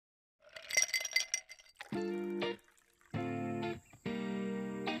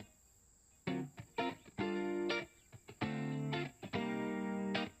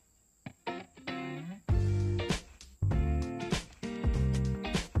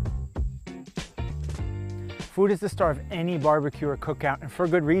Food is the star of any barbecue or cookout, and for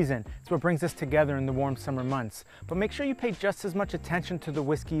good reason. It's what brings us together in the warm summer months. But make sure you pay just as much attention to the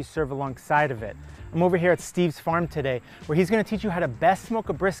whiskey you serve alongside of it. I'm over here at Steve's farm today, where he's going to teach you how to best smoke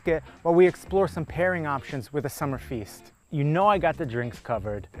a brisket while we explore some pairing options with a summer feast. You know I got the drinks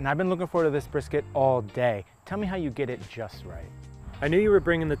covered, and I've been looking forward to this brisket all day. Tell me how you get it just right. I knew you were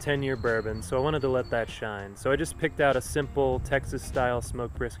bringing the 10-year bourbon, so I wanted to let that shine. So I just picked out a simple Texas-style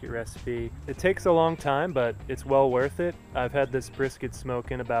smoked brisket recipe. It takes a long time, but it's well worth it. I've had this brisket smoke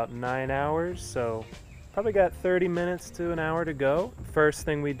in about 9 hours, so probably got 30 minutes to an hour to go. First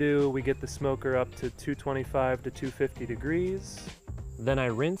thing we do, we get the smoker up to 225 to 250 degrees. Then I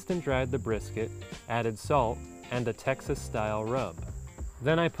rinsed and dried the brisket, added salt, and a Texas-style rub.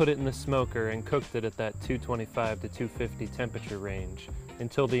 Then I put it in the smoker and cooked it at that 225 to 250 temperature range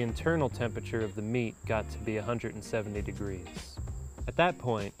until the internal temperature of the meat got to be 170 degrees. At that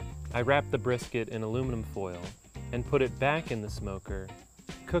point, I wrapped the brisket in aluminum foil and put it back in the smoker,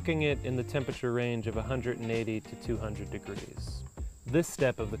 cooking it in the temperature range of 180 to 200 degrees. This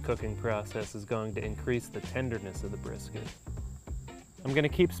step of the cooking process is going to increase the tenderness of the brisket. I'm going to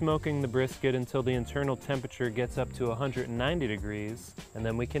keep smoking the brisket until the internal temperature gets up to 190 degrees, and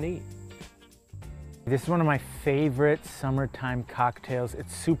then we can eat. This is one of my favorite summertime cocktails.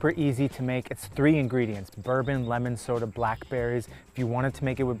 It's super easy to make. It's 3 ingredients: bourbon, lemon soda, blackberries. If you wanted to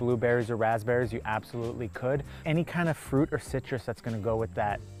make it with blueberries or raspberries, you absolutely could. Any kind of fruit or citrus that's going to go with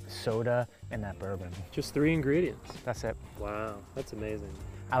that soda and that bourbon. Just 3 ingredients? That's it. Wow, that's amazing.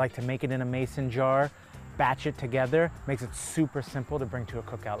 I like to make it in a mason jar, batch it together. Makes it super simple to bring to a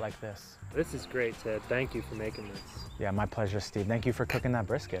cookout like this. This is great, Ted. Thank you for making this. Yeah, my pleasure, Steve. Thank you for cooking that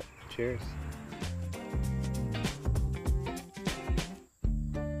brisket. Cheers.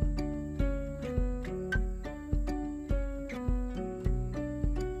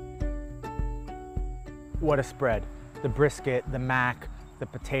 What a spread. The brisket, the mac, the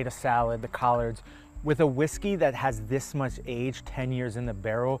potato salad, the collards. With a whiskey that has this much age, 10 years in the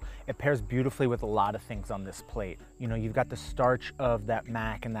barrel, it pairs beautifully with a lot of things on this plate. You know, you've got the starch of that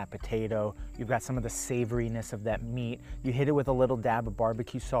mac and that potato. You've got some of the savoriness of that meat. You hit it with a little dab of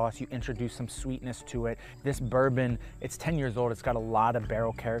barbecue sauce. You introduce some sweetness to it. This bourbon, it's 10 years old. It's got a lot of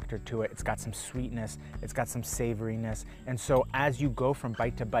barrel character to it. It's got some sweetness. It's got some savoriness. And so as you go from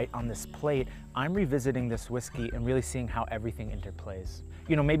bite to bite on this plate, I'm revisiting this whiskey and really seeing how everything interplays.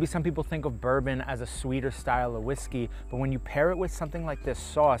 You know, maybe some people think of bourbon as a sweeter style of whiskey, but when you pair it with something like this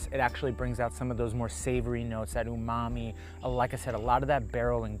sauce, it actually brings out some of those more savory notes, that umami, like I said, a lot of that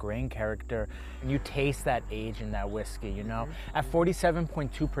barrel and grain character, and you taste that age in that whiskey, you know? At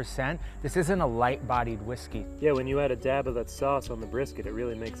 47.2%, this isn't a light-bodied whiskey. Yeah, when you add a dab of that sauce on the brisket, it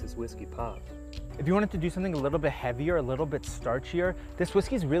really makes this whiskey pop. If you wanted to do something a little bit heavier, a little bit starchier, this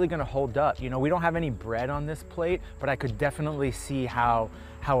whiskey is really gonna hold up. You know, we don't have any bread on this plate, but I could definitely see how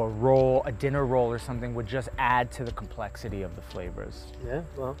a roll, a dinner roll or something would just add to the complexity of the flavors. Yeah,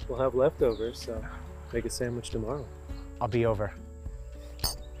 well, we'll have leftovers, so make a sandwich tomorrow. I'll be over.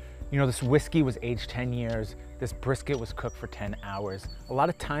 You know, this whiskey was aged 10 years. This brisket was cooked for 10 hours. A lot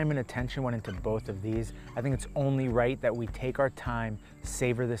of time and attention went into both of these. I think it's only right that we take our time,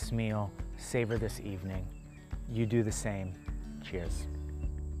 savor this meal, savor this evening. You do the same. Cheers.